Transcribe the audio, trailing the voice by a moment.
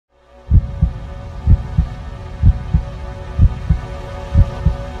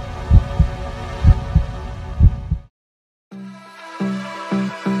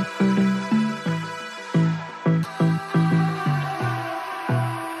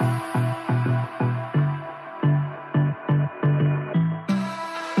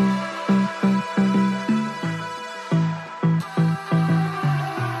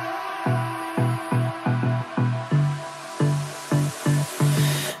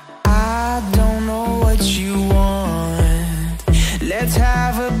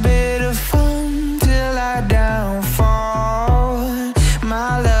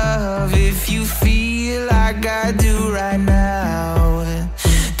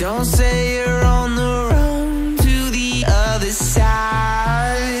Don't say you're on the run to the other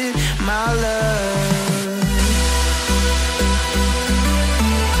side, my love.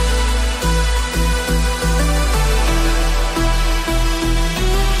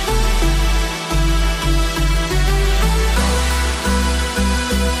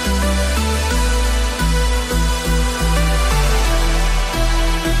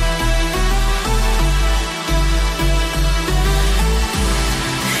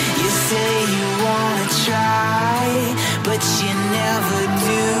 But you never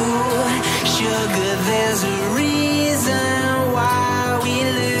do. Sugar, there's a reason why we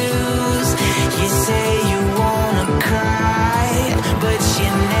lose. You say you wanna cry, but you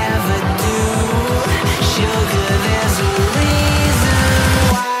never do. Sugar, there's a reason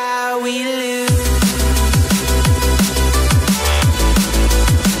why we lose.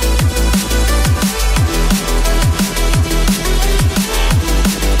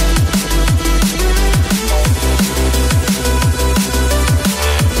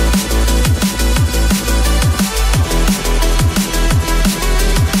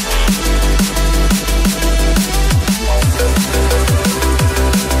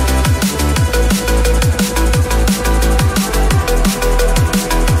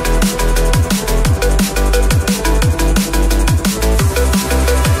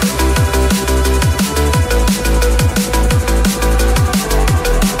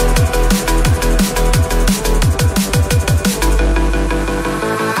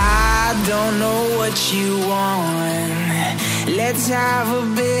 You want. Let's have a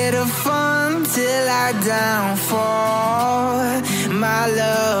bit of fun till I downfall, my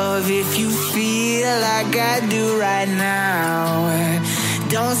love. If you feel like I do right now,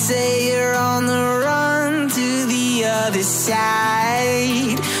 don't say you're on the run to the other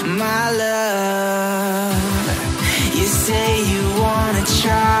side, my love. You say you wanna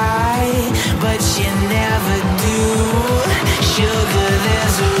try, but you never do. Sugar,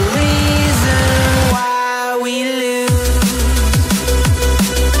 there's a reason why we lose.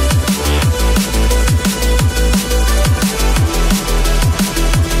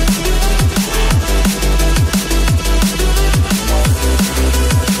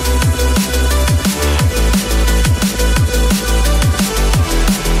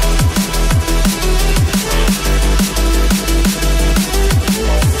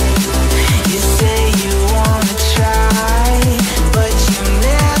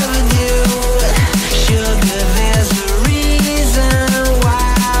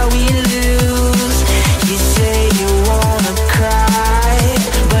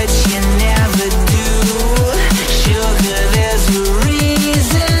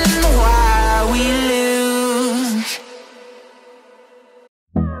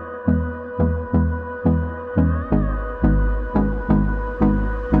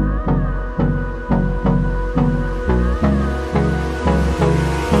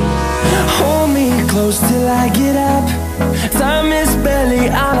 Close till I get up. Time is barely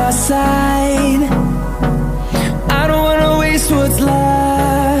on our side. I don't wanna waste what's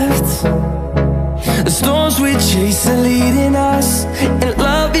left. The storms we chase are leading us, and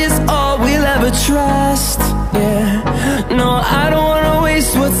love is all we'll ever trust. Yeah, no, I don't wanna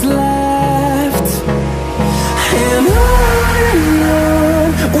waste what's left. And on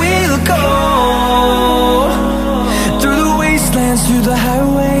we'll go, through the wastelands, through the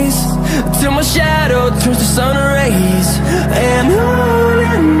highways, till my shadow turns to sun rays. And on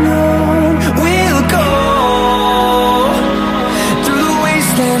we'll go, through the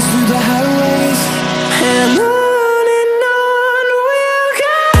wastelands, through the highways.